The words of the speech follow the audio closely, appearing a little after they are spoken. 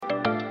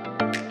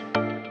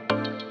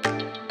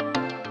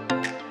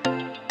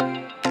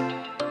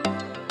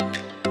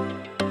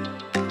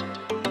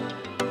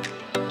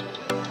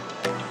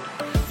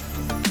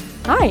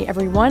Hi,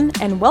 everyone,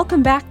 and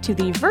welcome back to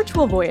the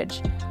Virtual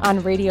Voyage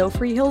on Radio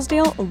Free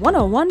Hillsdale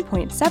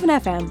 101.7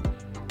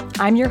 FM.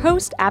 I'm your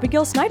host,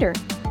 Abigail Snyder,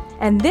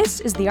 and this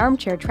is the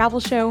Armchair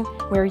Travel Show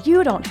where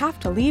you don't have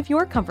to leave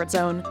your comfort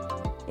zone.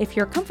 If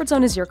your comfort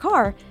zone is your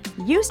car,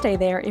 you stay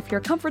there. If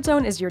your comfort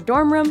zone is your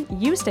dorm room,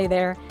 you stay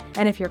there.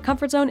 And if your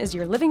comfort zone is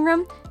your living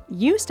room,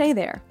 you stay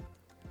there.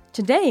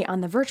 Today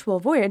on the Virtual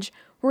Voyage,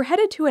 we're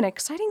headed to an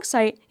exciting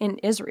site in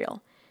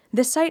Israel.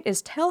 This site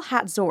is Tel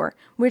Hazor,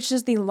 which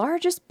is the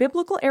largest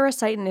biblical-era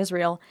site in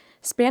Israel,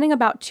 spanning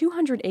about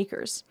 200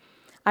 acres.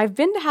 I've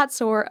been to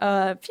Hazor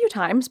a few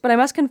times, but I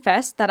must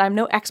confess that I'm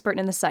no expert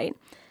in the site.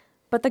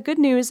 But the good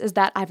news is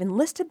that I've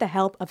enlisted the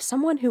help of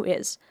someone who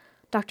is,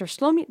 Dr.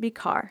 Shlomit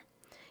Bechar,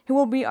 who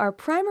will be our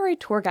primary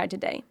tour guide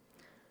today.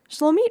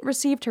 Shlomit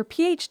received her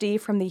PhD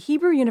from the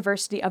Hebrew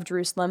University of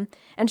Jerusalem,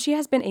 and she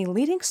has been a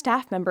leading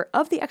staff member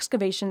of the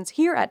excavations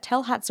here at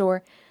Tel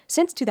Hazor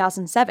since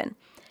 2007.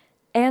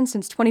 And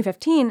since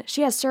 2015,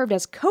 she has served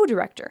as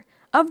co-director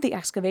of the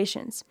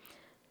excavations.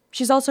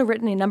 She's also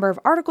written a number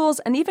of articles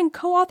and even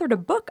co-authored a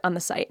book on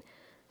the site,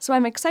 so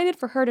I'm excited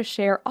for her to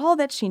share all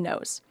that she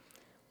knows.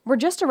 We're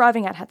just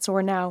arriving at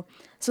Hazor now,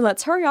 so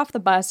let's hurry off the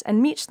bus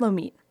and meet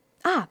Shlomit.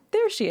 Ah,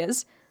 there she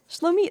is.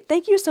 Shlomit,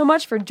 thank you so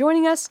much for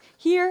joining us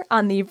here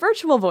on the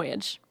Virtual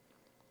Voyage.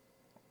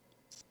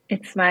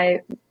 It's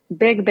my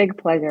big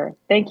pleasure.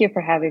 Thank you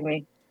for having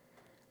me.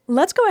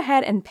 Let's go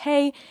ahead and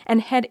pay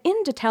and head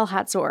into Tel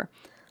Hazor.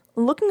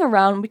 Looking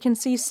around, we can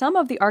see some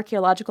of the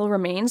archaeological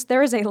remains.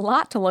 There is a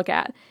lot to look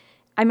at.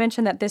 I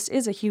mentioned that this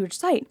is a huge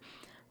site.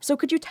 So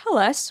could you tell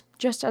us,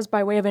 just as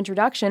by way of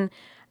introduction,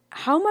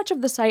 how much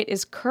of the site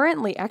is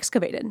currently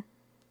excavated?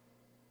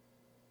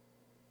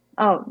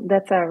 Oh,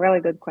 that's a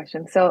really good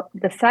question. So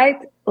the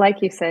site,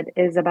 like you said,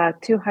 is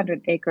about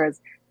 200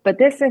 acres, but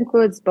this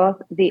includes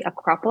both the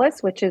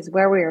Acropolis, which is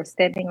where we are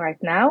standing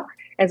right now,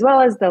 as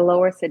well as the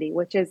lower city,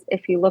 which is,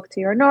 if you look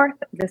to your north,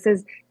 this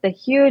is the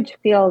huge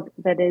field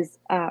that is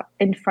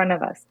in front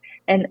of us.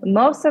 And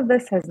most of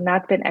this has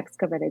not been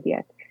excavated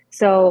yet.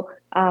 So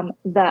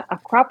the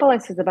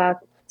Acropolis is about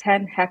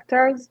 10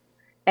 hectares,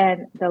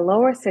 and the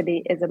lower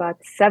city is about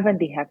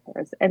 70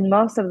 hectares. And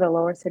most of the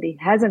lower city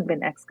hasn't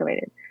been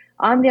excavated.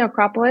 On the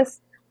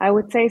Acropolis, I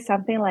would say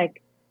something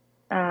like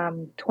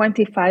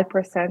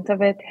 25%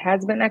 of it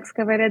has been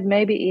excavated,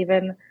 maybe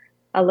even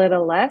a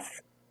little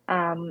less.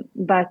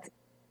 But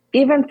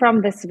even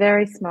from this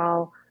very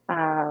small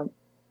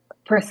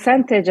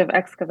percentage of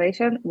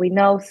excavation, we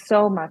know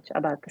so much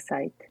about the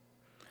site.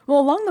 Well,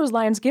 along those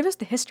lines, give us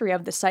the history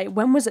of the site.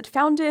 When was it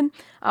founded?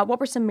 What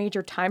were some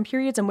major time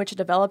periods in which it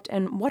developed?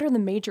 And what are the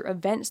major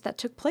events that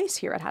took place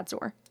here at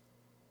Hazor?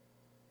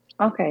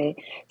 Okay,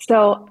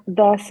 so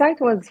the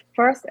site was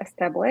first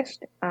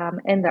established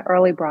in the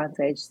early Bronze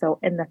Age, so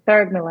in the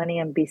 3rd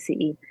millennium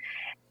BCE.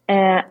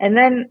 And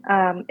then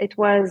it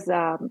was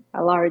a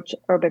large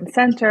urban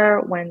center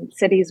when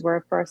cities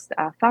were first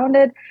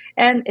founded,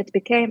 and it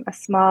became a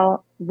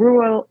small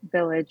rural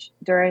village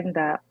during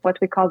what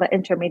we call the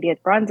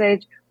Intermediate Bronze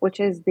Age, which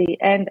is the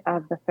end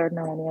of the 3rd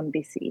millennium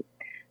BCE.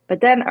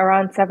 But then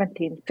around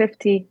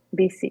 1750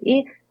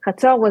 BCE,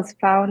 Hazor was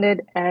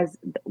founded as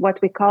what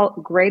we call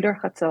Greater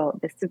Hazor,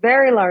 this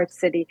very large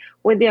city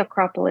with the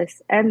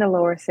Acropolis and the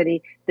lower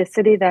city, the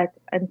city that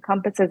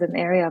encompasses an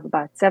area of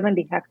about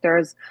 70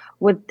 hectares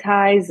with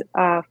ties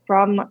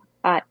from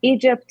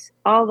Egypt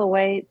all the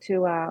way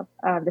to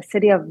the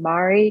city of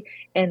Mari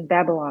in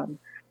Babylon.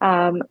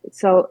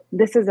 So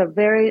this is a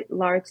very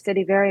large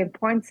city, very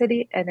important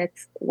city, and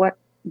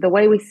the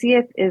way we see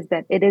it is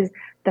that it is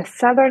the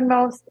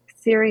southernmost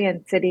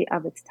Syrian city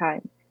of its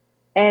time.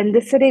 And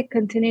the city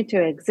continued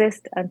to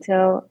exist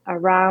until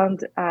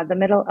around the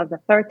middle of the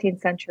 13th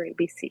century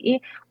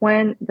BCE,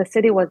 when the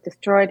city was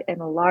destroyed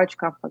in a large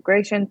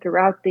conflagration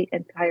throughout the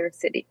entire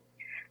city.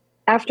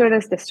 After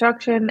this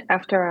destruction,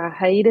 after a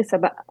hiatus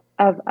of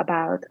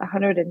about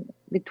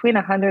between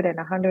 100 and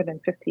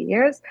 150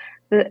 years,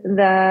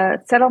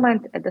 the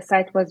settlement at the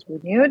site was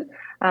renewed.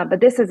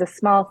 But this is a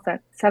small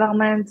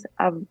settlement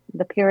of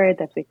the period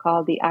that we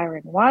call the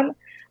Iron One.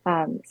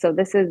 So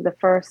this is the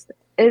first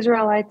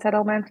Israelite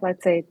settlement,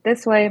 let's say it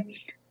this way,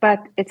 but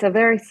it's a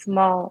very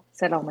small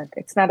settlement.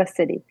 It's not a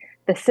city.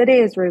 The city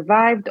is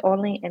revived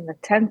only in the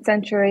 10th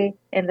century,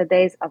 in the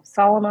days of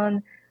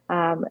Solomon.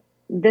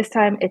 This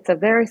time it's a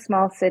very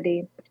small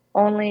city,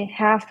 only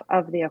half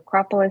of the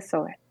Acropolis,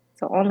 so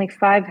only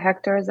 5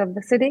 hectares of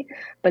the city.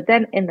 But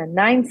then in the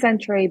 9th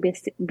century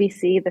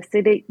BC, the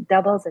city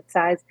doubles its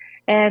size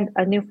and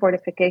a new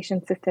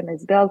fortification system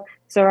is built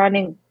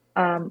surrounding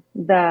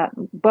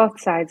both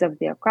sides of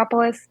the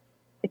Acropolis.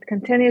 It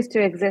continues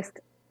to exist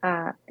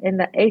in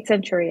the 8th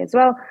century as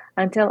well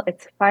until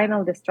its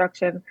final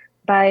destruction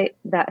by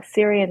the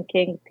Assyrian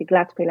king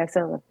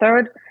Tiglath-Pileser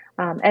III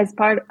as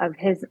part of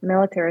his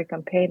military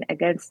campaign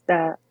against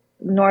the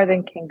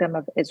northern kingdom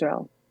of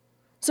Israel.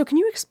 So can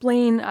you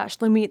explain,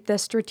 Shlomit, the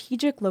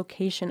strategic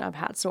location of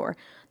Hazor?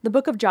 The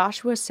book of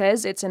Joshua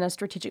says it's in a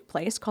strategic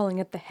place, calling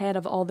it the head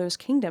of all those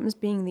kingdoms,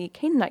 being the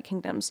Canaanite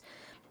kingdoms.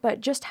 But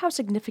just how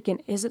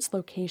significant is its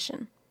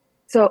location?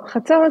 So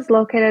Hazor is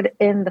located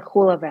in the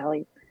Hula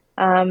Valley.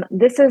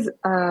 This is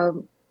a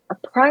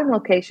prime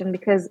location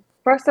because,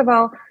 first of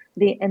all,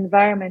 the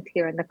environment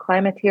here and the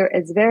climate here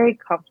is very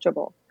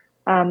comfortable.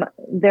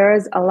 There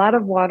is a lot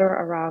of water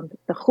around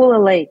the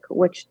Hula Lake,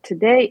 which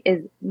today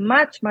is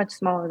much, much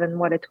smaller than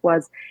what it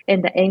was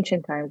in the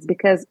ancient times,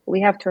 because we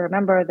have to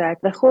remember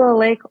that the Hula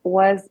Lake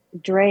was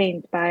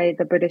drained by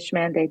the British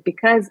mandate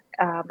because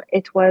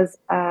it was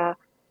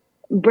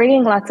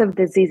bringing lots of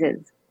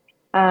diseases.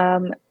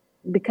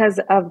 Because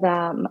of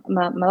the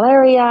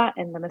malaria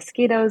and the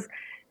mosquitoes.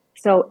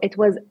 So it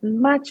was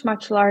much,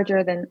 much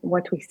larger than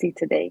what we see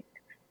today.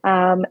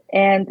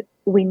 And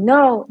we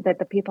know that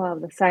the people of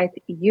the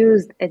site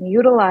used and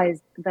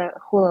utilized the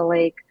Hula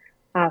Lake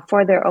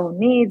for their own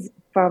needs,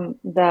 from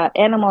the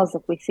animals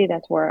that we see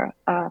that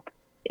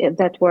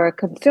were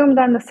consumed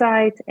on the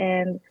site,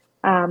 and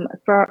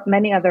for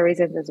many other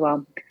reasons as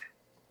well.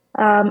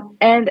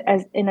 And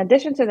as in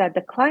addition to that,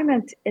 the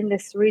climate in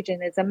this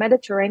region is a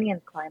Mediterranean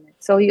climate.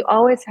 So you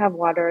always have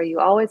water, you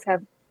always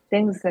have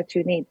things that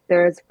you need.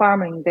 There is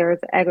farming, there is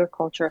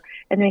agriculture,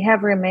 and we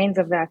have remains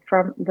of that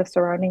from the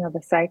surrounding of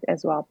the site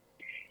as well.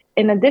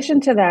 In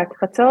addition to that,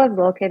 Hazor is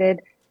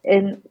located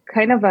in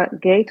kind of a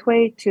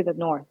gateway to the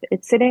north.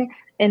 It's sitting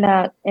in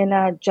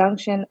a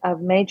junction of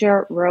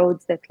major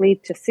roads that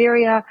lead to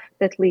Syria,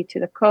 that lead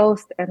to the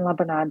coast and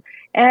Lebanon,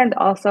 and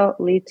also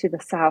lead to the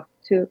south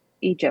to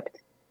Egypt.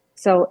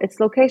 So its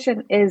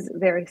location is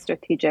very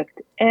strategic.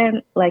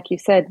 And like you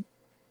said,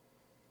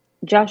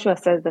 Joshua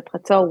says that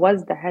Hazor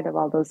was the head of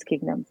all those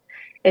kingdoms.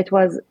 It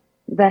was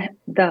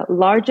the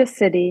largest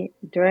city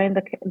during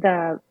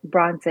the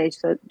Bronze Age,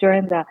 so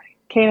during the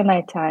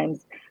Canaanite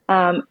times.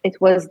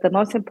 It was the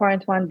most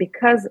important one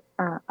because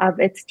of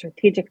its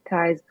strategic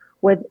ties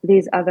with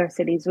these other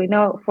cities. We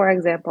know, for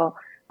example,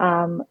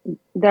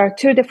 there are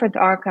two different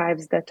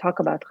archives that talk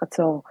about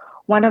Hazor.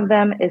 One of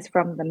them is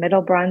from the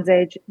Middle Bronze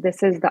Age.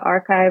 This is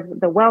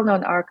the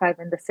well-known archive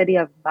in the city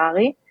of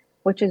Mari,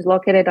 which is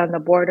located on the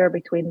border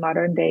between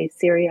modern-day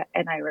Syria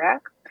and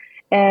Iraq.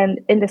 And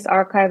in this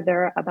archive,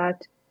 there are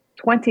about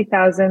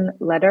 20,000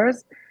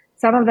 letters.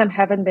 Some of them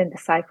haven't been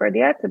deciphered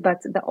yet,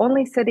 but the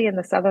only city in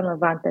the southern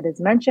Levant that is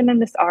mentioned in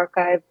this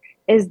archive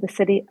is the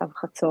city of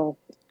Hazor.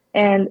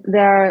 And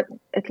there are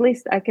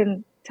I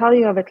can tell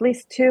you of at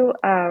least two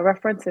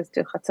references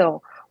to Hazor.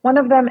 One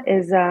of them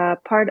is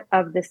part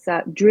of this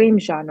dream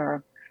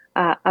genre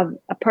of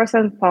a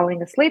person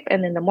falling asleep,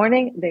 and in the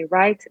morning they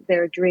write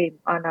their dream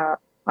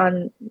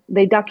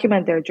they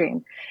document their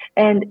dream.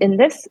 And in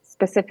this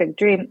specific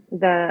dream,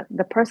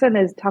 the person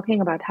is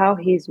talking about how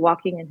he's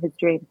walking in his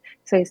dream.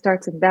 So he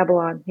starts in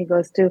Babylon, he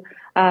goes to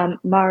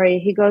Mari,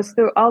 he goes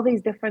through all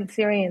these different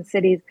Syrian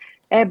cities,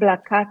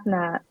 Ebla,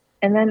 Katna,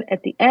 and then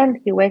at the end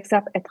he wakes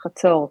up at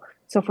Hazor.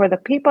 So for the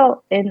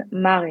people in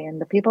Mari and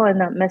the people in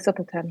the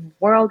Mesopotamian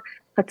world,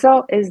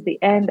 Hazor is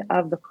the end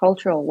of the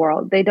cultural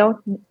world.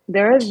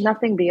 There is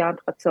nothing beyond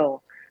Hazor.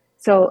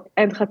 So,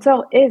 and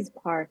Hazor is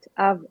part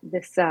of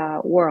this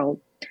world.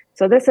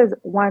 So this is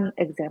one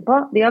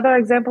example. The other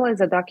example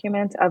is a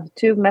document of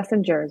two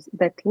messengers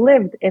that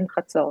lived in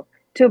Hazor,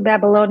 two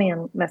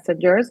Babylonian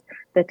messengers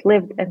that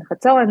lived in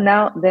Hazor, and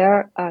now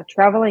they're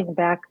traveling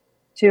back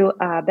to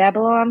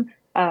Babylon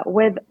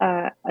with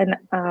a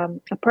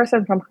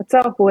person from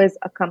Hazor who is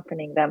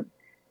accompanying them.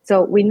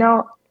 So we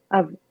know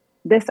of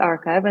this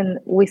archive, and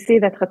we see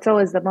that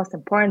Hazor is the most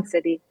important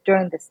city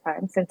during this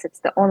time, since it's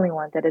the only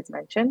one that is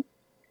mentioned.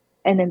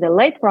 And in the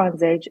late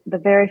Bronze Age, the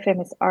very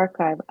famous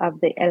archive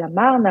of the El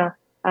Amarna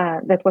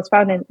that was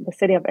found in the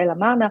city of El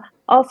Amarna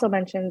also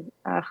mentions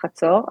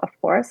Hazor, of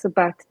course,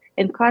 but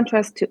in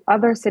contrast to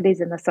other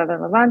cities in the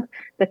southern Levant,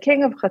 the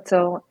king of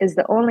Hazor is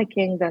the only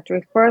king that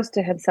refers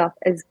to himself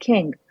as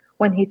king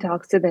when he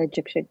talks to the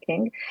Egyptian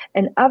king,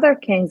 and other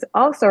kings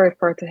also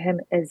refer to him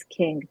as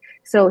king.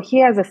 So he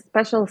has a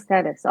special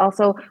status.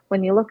 Also,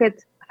 when you look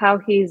at how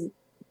he's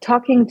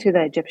talking to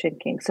the Egyptian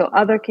king, so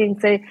other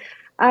kings say,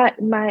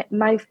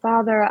 my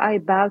father, I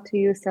bow to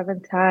you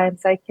 7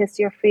 times, I kiss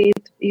your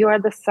feet, you are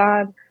the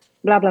sun,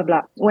 blah, blah,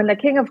 blah. When the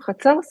king of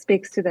Hazor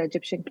speaks to the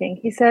Egyptian king,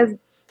 he says,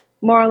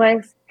 more or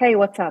less, hey,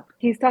 what's up?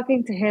 He's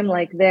talking to him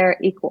like they're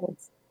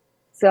equals.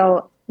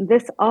 So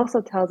this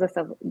also tells us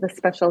of the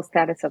special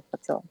status of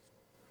Hazor.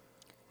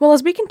 Well,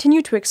 as we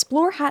continue to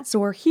explore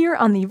Hazor here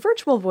on the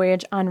Virtual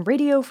Voyage on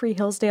Radio Free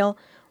Hillsdale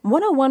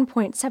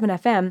 101.7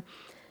 FM,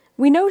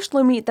 we know,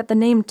 Shlomit, that the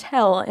name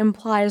Tel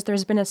implies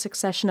there's been a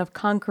succession of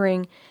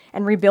conquering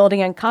and rebuilding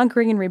and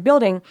conquering and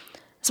rebuilding.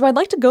 So I'd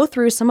like to go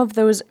through some of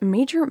those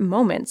major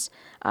moments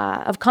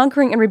of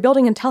conquering and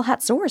rebuilding in Tel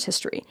Hazor's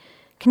history.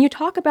 Can you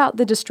talk about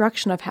the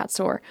destruction of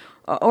Hazor,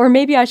 or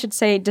maybe I should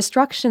say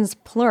destructions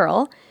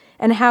plural,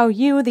 and how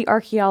you, the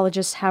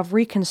archaeologists, have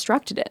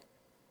reconstructed it?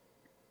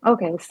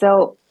 Okay,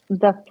 so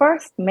the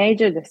first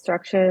major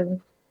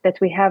destruction that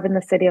we have in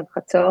the city of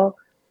Hazor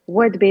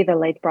would be the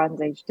late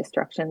Bronze Age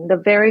destruction, the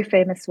very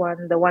famous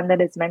one, the one that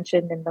is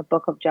mentioned in the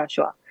book of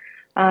Joshua.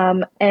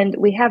 And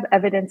we have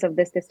evidence of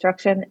this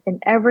destruction in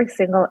every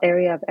single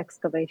area of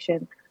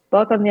excavation,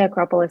 both on the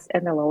Acropolis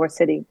and the lower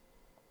city.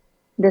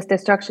 This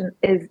destruction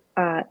is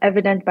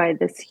evident by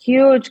this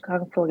huge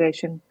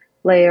conflagration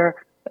layer,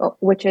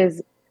 which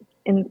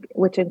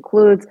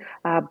includes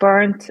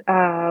burnt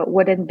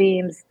wooden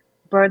beams,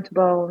 burnt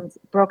bones,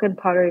 broken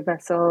pottery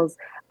vessels,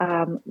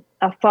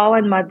 a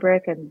fallen mud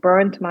brick and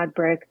burnt mud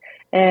brick.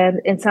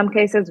 And in some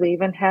cases, we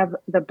even have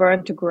the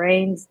burnt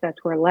grains that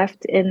were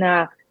left in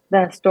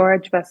the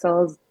storage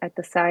vessels at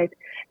the site.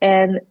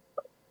 And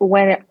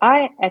when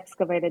I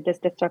excavated this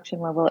destruction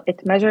level,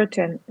 it measured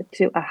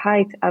to a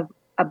height of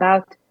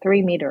about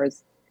 3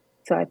 meters.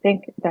 So I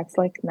think that's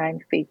like 9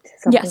 feet,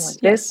 something like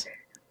this.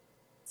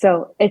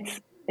 So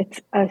it's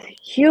a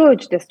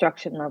huge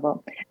destruction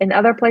level. In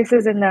other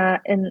places on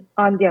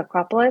the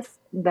Acropolis,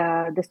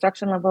 the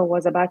destruction level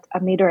was about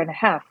 1.5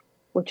 meters,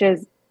 which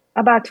is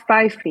about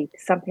 5 feet,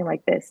 something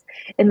like this.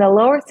 In the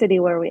lower city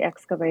where we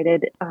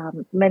excavated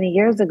many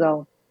years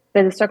ago,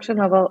 the destruction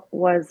level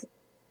was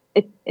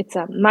it's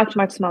a much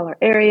smaller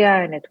area,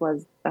 and it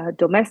was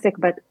domestic,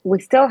 but we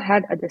still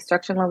had a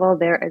destruction level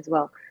there as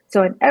well.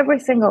 So in every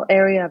single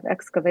area of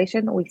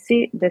excavation, we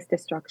see this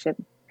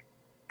destruction.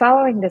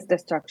 Following this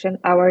destruction,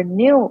 our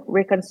new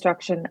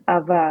reconstruction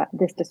of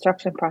this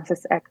destruction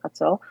process at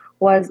Hazor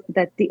was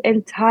that the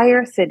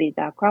entire city,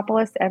 the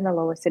Acropolis and the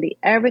lower city,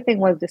 everything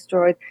was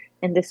destroyed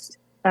in this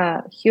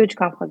huge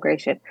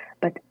conflagration.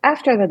 But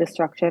after the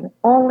destruction,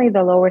 only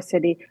the lower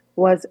city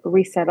was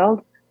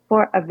resettled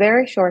for a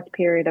very short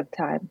period of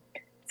time,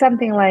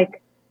 something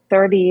like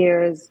 30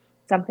 years,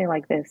 something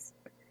like this.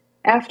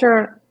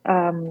 After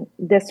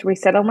this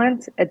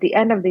resettlement, at the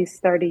end of these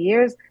 30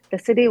 years, the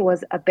city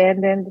was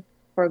abandoned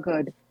for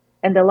good,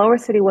 and the lower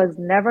city was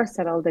never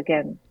settled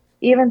again.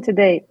 Even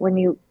today, when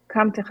you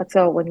come to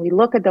Hazor, when we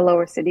look at the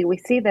lower city, we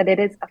see that it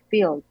is a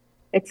field.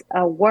 It's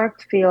a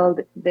worked field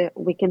that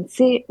we can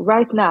see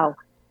right now,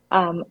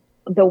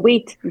 the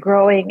wheat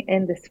growing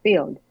in this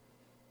field.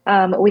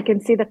 We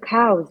can see the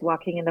cows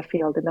walking in the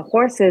field and the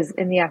horses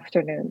in the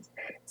afternoons.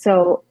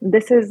 So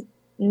this is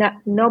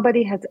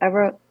nobody has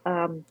ever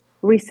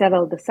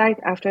resettled the site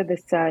after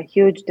this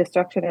huge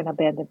destruction and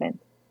abandonment.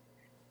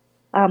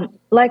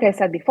 Like I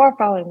said before,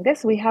 following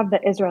this, we have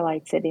the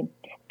Israelite city.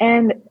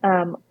 And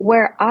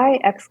where I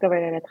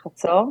excavated at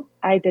Hazor,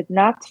 I did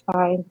not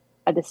find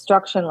a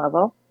destruction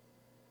level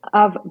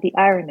of the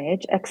Iron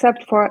Age,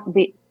 except for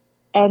the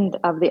end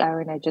of the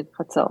Iron Age at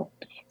Hazor.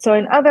 So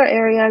in other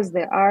areas,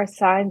 there are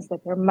signs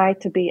that there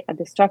might be a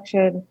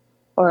destruction,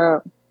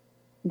 or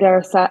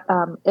there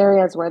are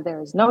areas where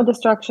there is no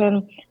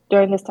destruction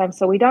during this time.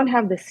 So we don't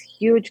have this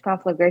huge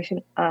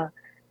conflagration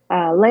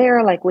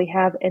layer like we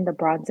have in the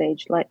Bronze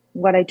Age, like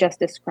what I just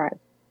described.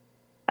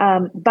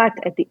 But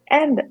at the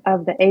end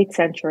of the 8th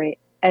century,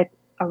 at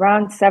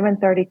around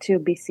 732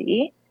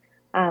 BCE,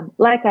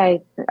 like I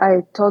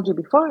told you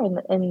before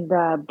in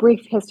the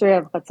brief history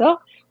of Hazor,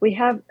 we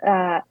have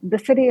the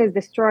city is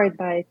destroyed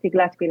by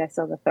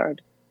Tiglath-Pileser III.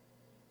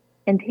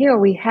 And here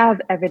we have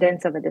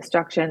evidence of a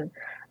destruction.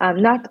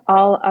 Not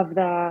all of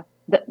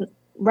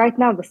right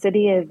now the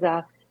city is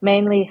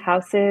mainly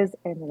houses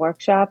and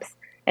workshops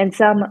and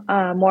some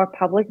more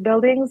public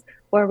buildings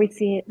where we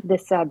see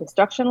this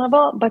destruction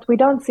level, but we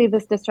don't see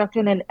this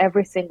destruction in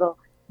every single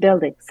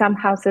building. Some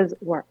houses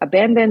were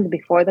abandoned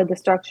before the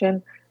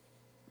destruction.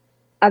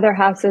 Other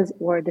houses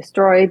were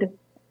destroyed.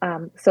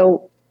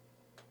 So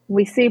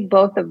we see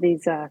both of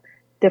these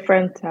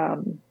different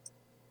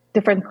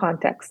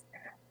contexts.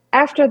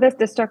 After this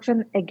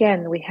destruction,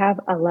 again, we have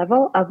a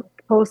level of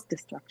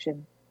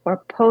post-destruction or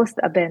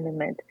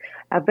post-abandonment,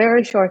 a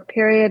very short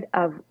period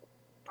of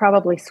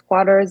probably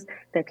squatters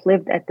that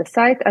lived at the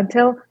site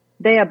until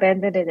they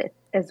abandoned it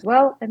as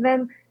well. And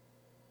then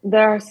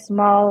there are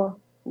small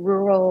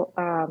rural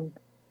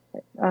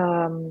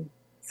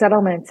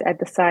settlements at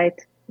the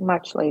site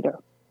much later.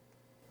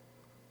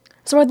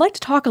 So I'd like to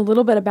talk a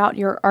little bit about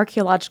your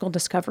archaeological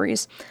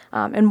discoveries.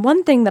 And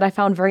one thing that I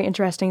found very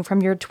interesting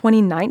from your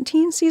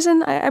 2019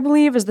 season, I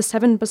believe, is the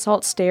 7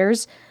 basalt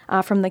stairs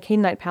from the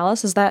Canaanite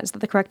palace. Is that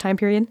the correct time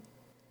period?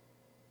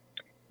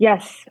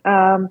 Yes.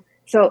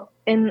 So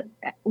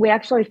we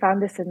actually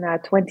found this in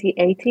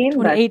 2018.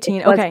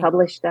 2018, but it was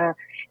published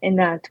in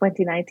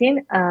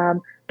 2019.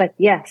 But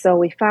yeah, so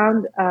we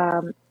found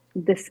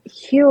this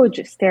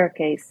huge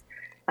staircase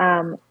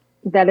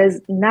that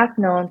is not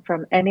known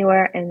from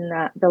anywhere in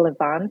the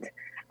Levant.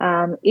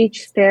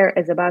 Each stair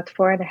is about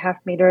 4.5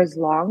 meters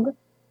long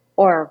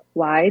or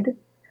wide.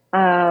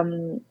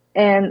 And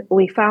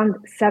we found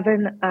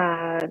 7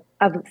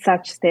 of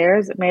such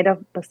stairs made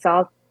of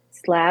basalt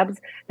slabs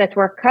that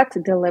were cut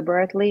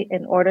deliberately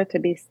in order to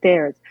be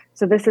stairs.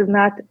 So this is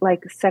not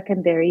like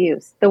secondary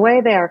use. The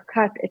way they are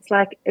cut, it's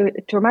like,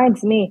 it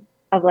reminds me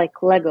of like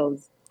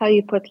Legos, how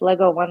you put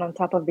Lego one on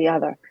top of the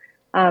other.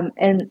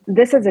 And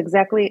this is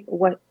exactly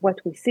what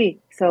we see.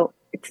 So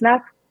it's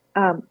not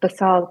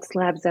basalt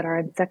slabs that are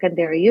in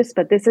secondary use,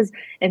 but this is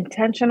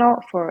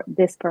intentional for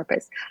this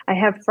purpose. I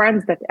have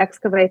friends that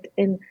excavate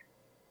in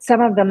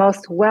some of the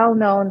most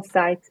well-known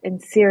sites in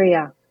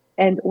Syria.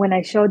 And when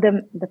I showed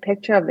them the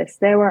picture of this,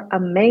 they were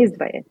amazed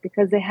by it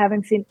because they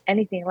haven't seen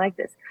anything like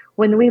this.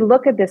 When we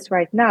look at this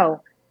right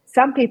now,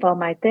 some people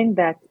might think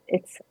that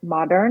it's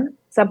modern.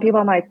 Some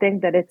people might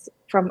think that it's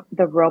from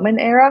the Roman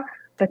era,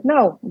 but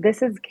no,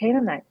 this is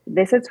Canaanite.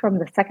 This is from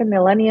the second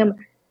millennium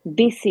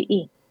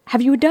BCE.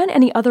 Have you done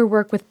any other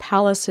work with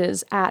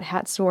palaces at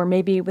Hazor,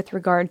 maybe with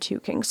regard to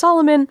King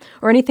Solomon,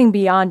 or anything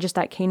beyond just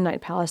that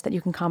Canaanite palace that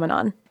you can comment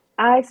on?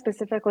 I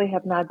specifically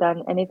have not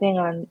done anything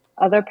on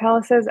other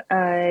palaces.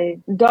 I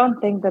don't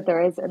think that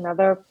there is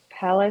another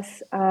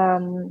palace.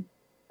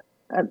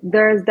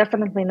 There is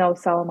definitely no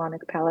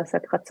Solomonic palace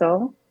at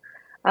Hazor.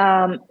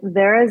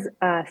 There is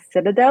a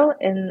citadel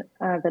in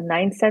the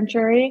 9th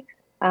century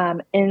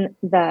in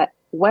the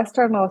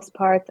westernmost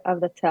part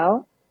of the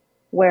tell,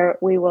 where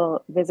we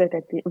will visit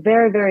at the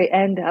very, very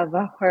end of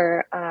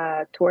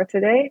our tour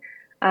today,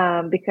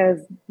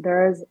 because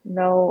there is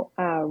no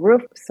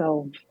roof,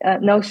 so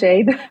no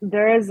shade.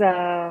 There is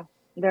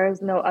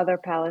no other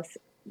palace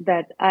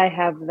that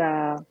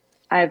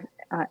I've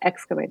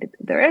excavated.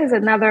 There is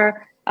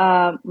another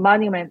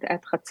monument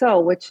at Hazor,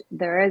 which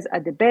there is a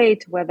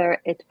debate whether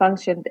it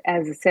functioned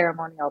as a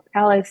ceremonial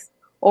palace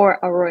or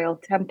a royal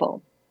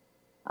temple.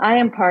 I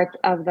am part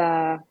of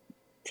the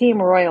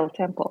Team Royal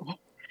Temple.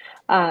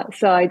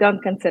 So I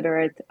don't consider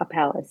it a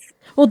palace.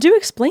 Well, do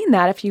explain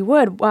that if you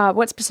would.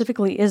 What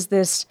specifically is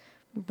this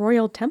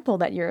royal temple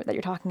that you're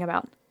talking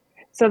about?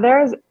 So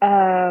there's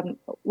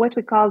what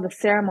we call the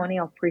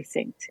ceremonial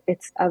precinct.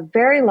 It's a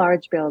very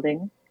large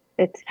building.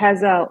 It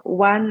has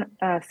one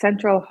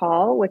central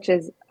hall, which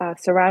is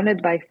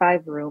surrounded by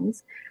 5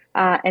 rooms,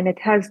 and it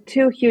has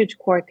 2 huge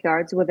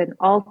courtyards with an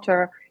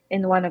altar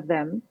in one of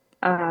them,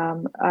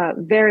 a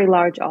very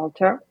large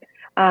altar.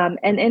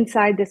 And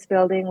inside this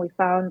building, we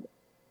found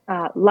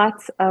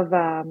lots of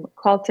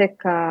cultic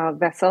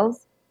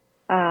vessels,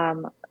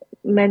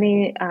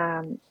 many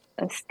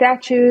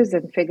statues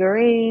and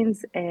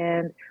figurines,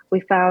 and we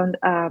found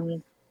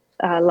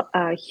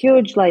a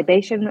huge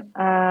libation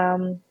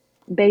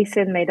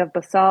basin made of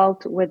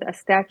basalt with a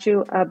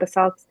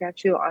basalt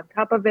statue on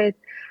top of it,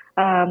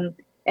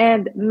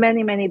 and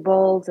many, many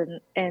bowls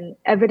and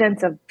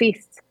evidence of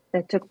feasts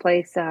that took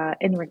place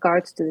in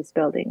regards to this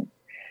building.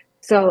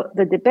 So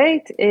the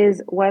debate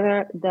is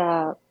whether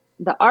the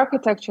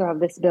architecture of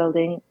this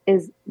building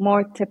is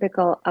more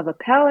typical of a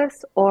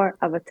palace or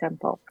of a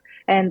temple.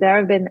 And there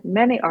have been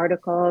many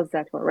articles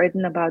that were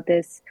written about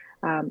this,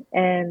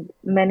 and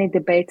many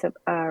debates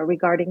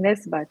regarding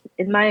this. But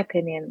in my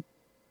opinion,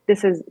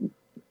 this is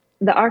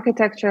the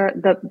architecture,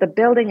 the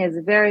building is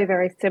very,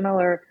 very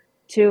similar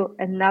to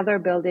another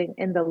building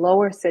in the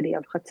lower city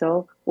of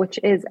Hazor, which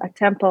is a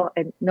temple,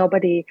 and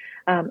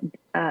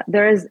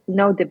there is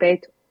no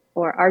debate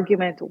or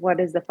argument what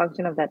is the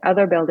function of that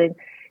other building.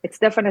 It's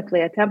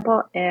definitely a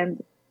temple,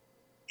 and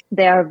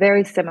they are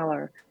very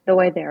similar, the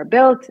way they are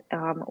built,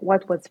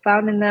 what was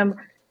found in them.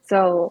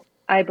 So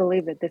I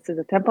believe that this is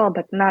a temple,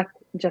 but not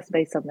just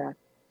based on that.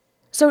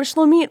 So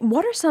Shlomit,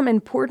 what are some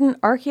important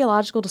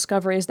archaeological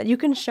discoveries that you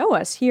can show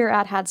us here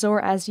at Hazor,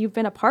 as you've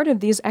been a part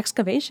of these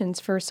excavations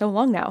for so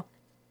long now?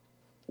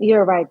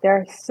 You're right. There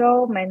are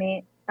so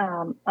many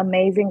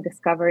amazing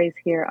discoveries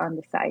here on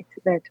the site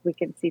that we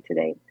can see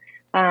today.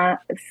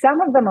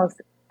 Some of the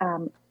most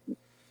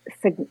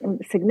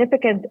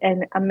significant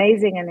and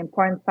amazing and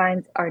important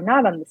finds are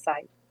not on the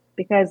site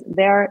because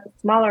there are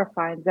smaller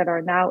finds that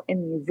are now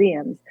in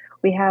museums.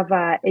 We have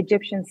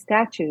Egyptian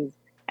statues,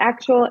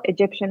 actual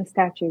Egyptian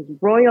statues,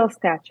 royal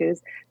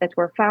statues that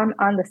were found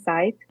on the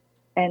site.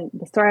 And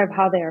the story of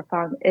how they are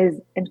found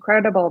is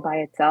incredible by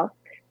itself.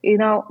 You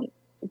know,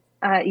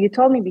 you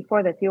told me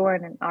before that you were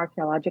in an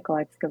archaeological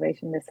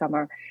excavation this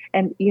summer,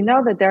 and you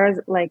know that there is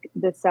like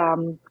this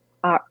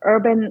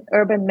urban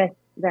myth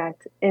that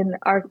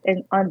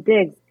on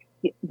digs,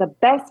 the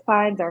best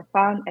finds are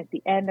found at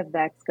the end of the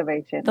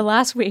excavation. The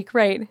last week,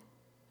 right?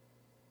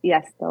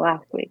 Yes, the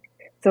last week.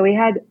 So we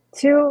had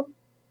 2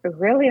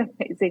 really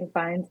amazing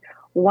finds.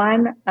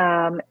 One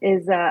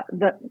is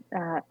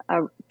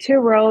 2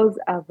 rows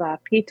of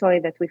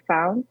pitoi that we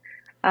found,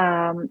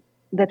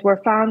 that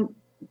were found.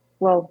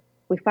 Well,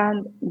 we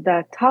found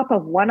the top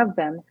of one of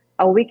them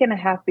a week and a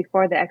half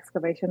before the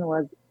excavation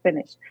was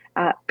finished.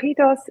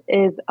 Pitos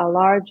is a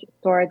large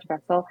storage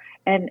vessel,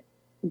 and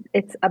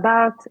it's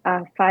about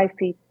 5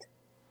 feet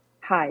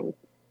high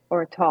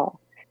or tall.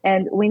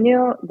 And we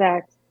knew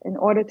that in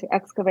order to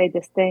excavate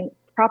this thing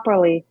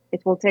properly,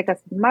 it will take us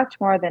much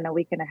more than a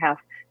week and a half.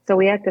 So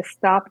we had to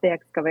stop the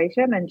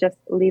excavation and just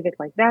leave it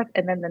like that.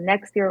 And then the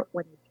next year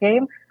when we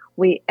came,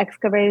 we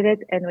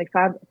excavated and we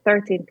found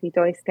 13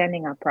 pitoi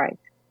standing upright.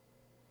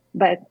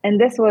 And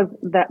this was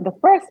the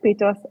first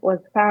pitos was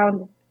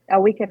found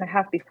a week and a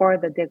half before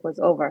the dig was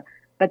over.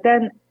 But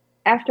then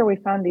after we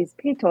found these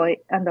pitoi,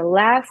 on the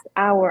last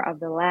hour of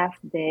the last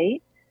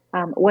day,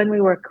 when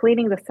we were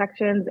cleaning the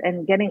sections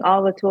and getting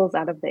all the tools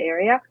out of the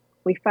area,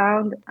 we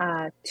found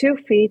 2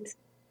 feet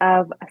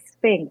of a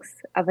sphinx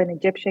of an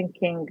Egyptian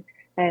king.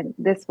 And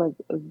this was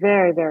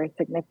very, very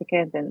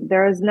significant. And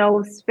there is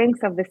no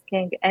sphinx of this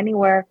king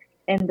anywhere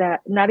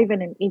not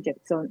even in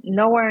Egypt, so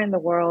nowhere in the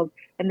world.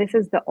 And this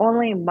is the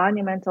only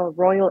monumental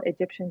royal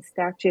Egyptian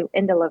statue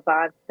in the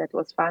Levant that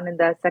was found in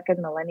the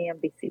second millennium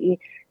BCE.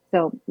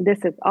 So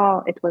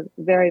it was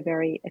very,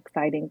 very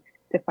exciting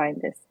to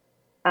find this.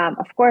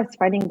 Of course,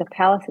 finding the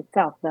palace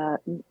itself, the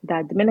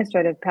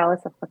administrative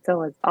palace of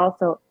Hazor, is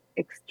also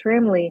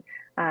extremely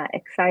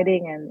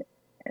exciting. And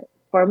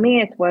for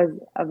me, it was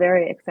a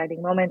very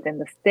exciting moment. And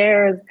the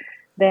stairs,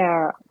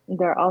 they're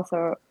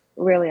also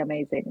really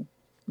amazing.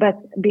 But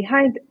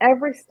behind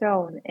every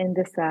stone in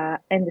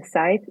the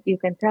site, you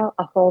can tell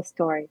a whole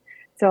story.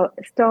 So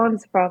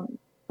stones from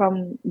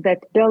that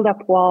build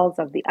up walls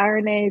of the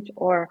Iron Age,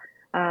 or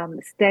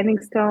standing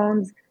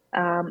stones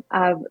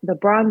of the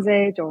Bronze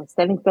Age, or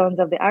standing stones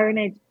of the Iron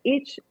Age.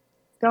 Each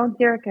stone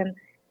here can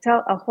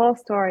tell a whole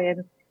story,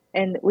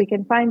 and we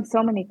can find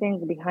so many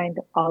things behind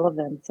all of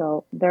them.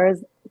 So there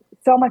is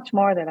so much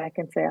more that I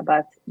can say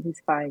about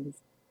these finds.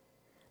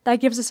 That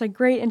gives us a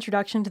great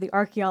introduction to the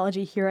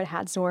archaeology here at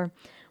Hazor.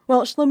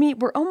 Well, Shlomit,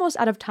 we're almost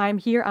out of time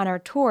here on our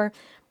tour,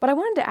 but I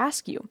wanted to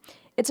ask you,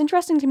 it's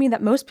interesting to me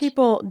that most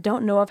people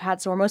don't know of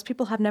Hazor. Most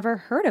people have never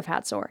heard of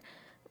Hazor.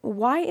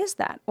 Why is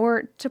that?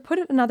 Or to put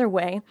it another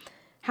way,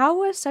 how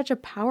was such a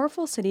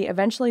powerful city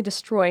eventually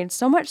destroyed,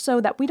 so much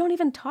so that we don't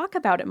even talk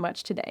about it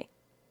much today?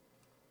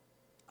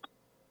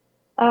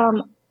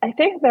 I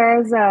think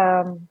there's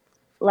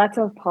lots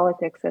of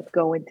politics that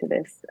go into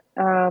this,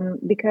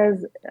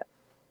 because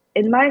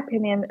in my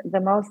opinion,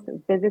 the most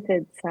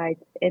visited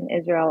sites in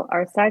Israel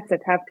are sites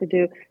that have to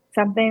do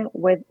something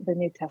with the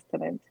New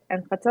Testament.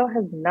 And Hazor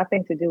has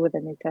nothing to do with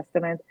the New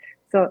Testament.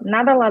 So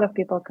not a lot of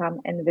people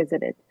come and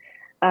visit it.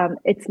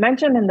 It's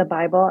mentioned in the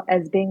Bible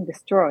as being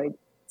destroyed.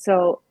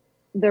 So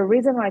the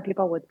reason why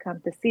people would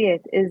come to see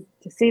it is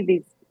to see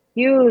these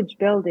huge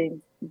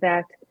buildings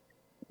that,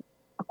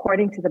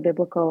 according to the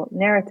biblical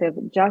narrative,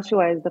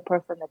 Joshua is the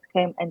person that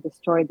came and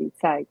destroyed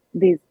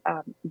these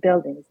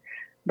buildings.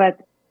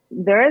 But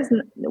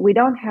we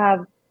don't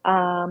have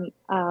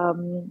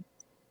an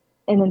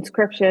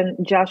inscription,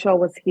 Joshua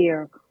was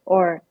here,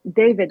 or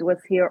David was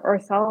here, or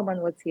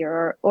Solomon was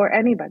here, or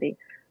anybody.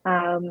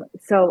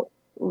 So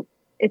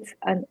it's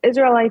an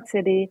Israelite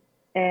city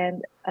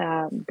and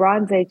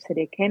Bronze Age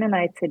city,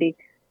 Canaanite city,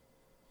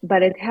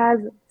 but it has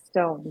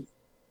stones.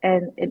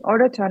 And in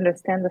order to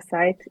understand the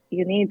site,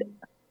 you need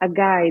a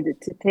guide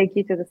to take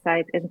you to the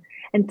site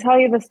and tell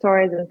you the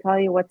stories and tell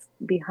you what's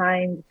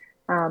behind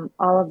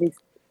all of these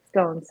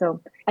stones.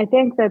 So I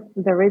think that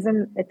the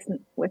reason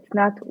it's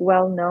not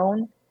well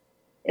known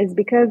is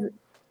because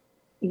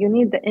you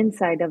need the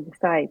inside of the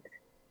site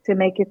to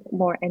make it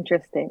more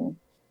interesting.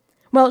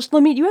 Well,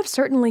 Shlomit, you have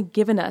certainly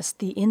given us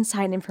the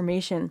inside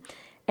information.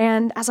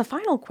 And as a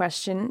final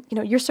question,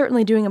 you're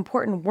certainly doing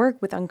important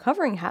work with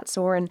uncovering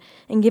Hazor and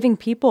giving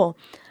people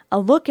a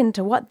look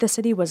into what the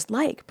city was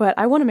like. But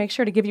I want to make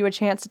sure to give you a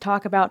chance to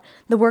talk about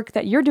the work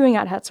that you're doing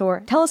at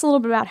Hazor. Tell us a little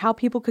bit about how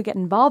people could get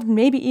involved and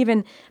maybe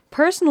even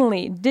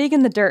personally dig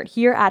in the dirt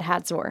here at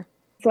Hazor.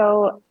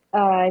 So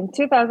in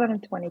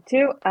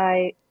 2022,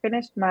 I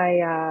finished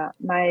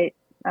my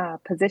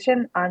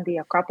position on the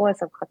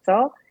Acropolis of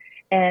Hazor.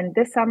 And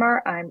this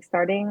summer, I'm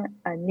starting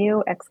a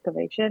new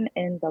excavation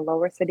in the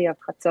lower city of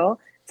Hazor.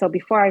 So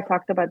before I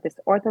talked about this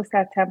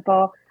orthostat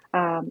temple,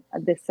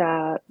 this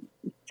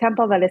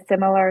temple that is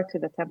similar to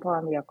the temple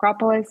on the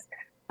Acropolis.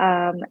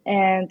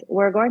 And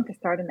we're going to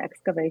start an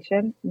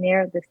excavation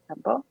near this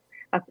temple,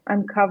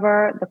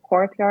 uncover the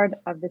courtyard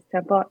of this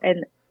temple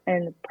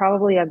and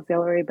probably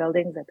auxiliary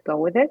buildings that go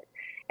with it.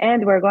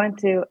 And we're going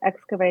to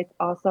excavate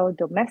also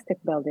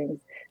domestic buildings.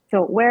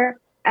 So where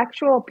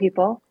actual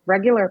people,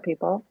 regular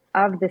people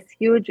of this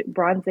huge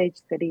Bronze Age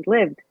city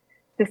lived,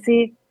 to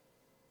see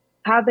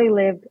how they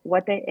lived,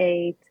 what they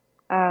ate,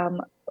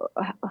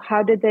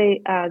 how did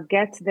they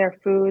get their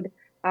food,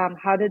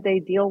 how did they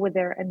deal with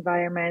their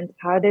environment,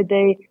 how did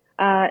they,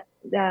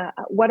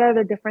 what are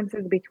the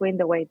differences between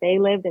the way they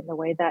lived and the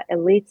way that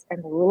elites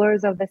and the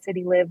rulers of the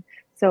city lived.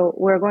 So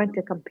we're going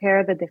to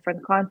compare the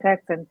different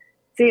contexts and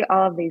see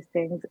all of these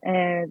things.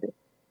 And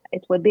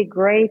it would be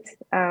great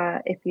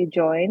if you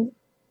joined.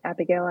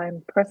 Abigail,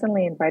 I'm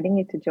personally inviting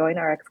you to join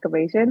our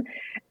excavation,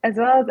 as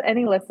well as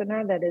any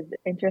listener that is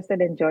interested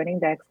in joining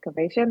the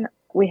excavation.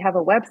 We have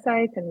a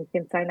website and you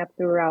can sign up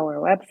through our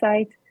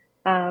website.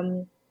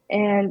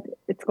 And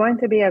it's going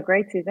to be a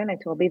great season.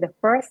 It will be the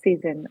first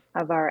season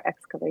of our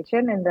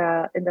excavation in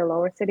the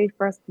lower city,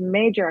 first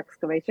major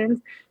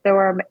excavations. There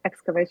were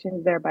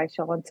excavations there by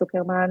Sharon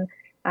Zuckerman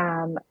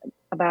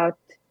about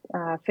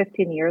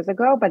 15 years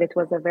ago, but it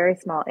was a very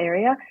small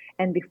area.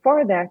 And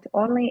before that,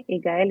 only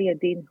Igael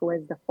Yadin, who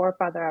is the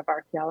forefather of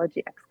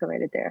archaeology,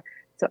 excavated there.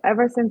 So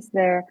ever since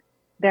there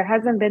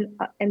hasn't been,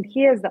 and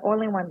he is the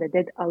only one that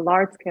did a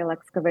large-scale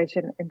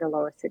excavation in the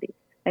lower city.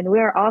 And we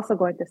are also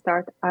going to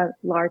start a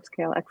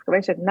large-scale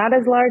excavation, not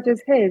as large as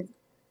his,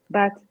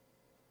 but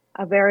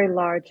a very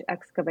large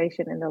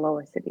excavation in the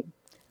lower city.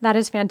 That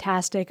is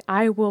fantastic.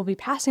 I will be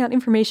passing out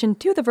information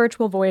to the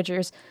virtual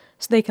voyagers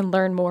so they can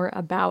learn more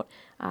about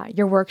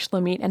your work,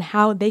 Shlomit, and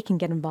how they can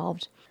get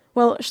involved.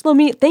 Well,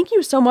 Shlomit, thank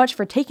you so much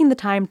for taking the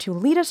time to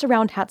lead us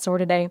around Hazor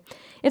today.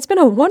 It's been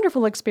a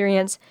wonderful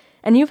experience,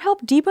 and you've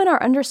helped deepen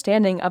our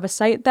understanding of a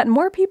site that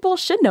more people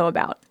should know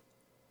about.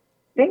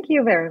 Thank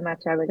you very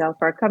much, Abigail,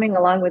 for coming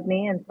along with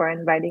me and for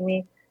inviting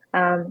me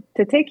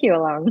to take you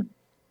along.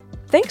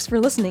 Thanks for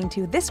listening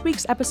to this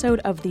week's episode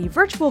of The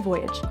Virtual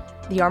Voyage,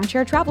 the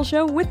Armchair Travel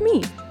Show with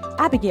me,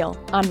 Abigail,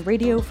 on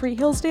Radio Free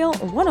Hillsdale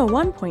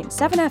 101.7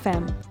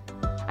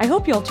 FM. I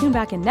hope you'll tune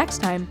back in next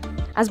time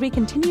as we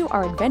continue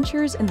our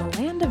adventures in the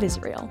land of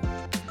Israel.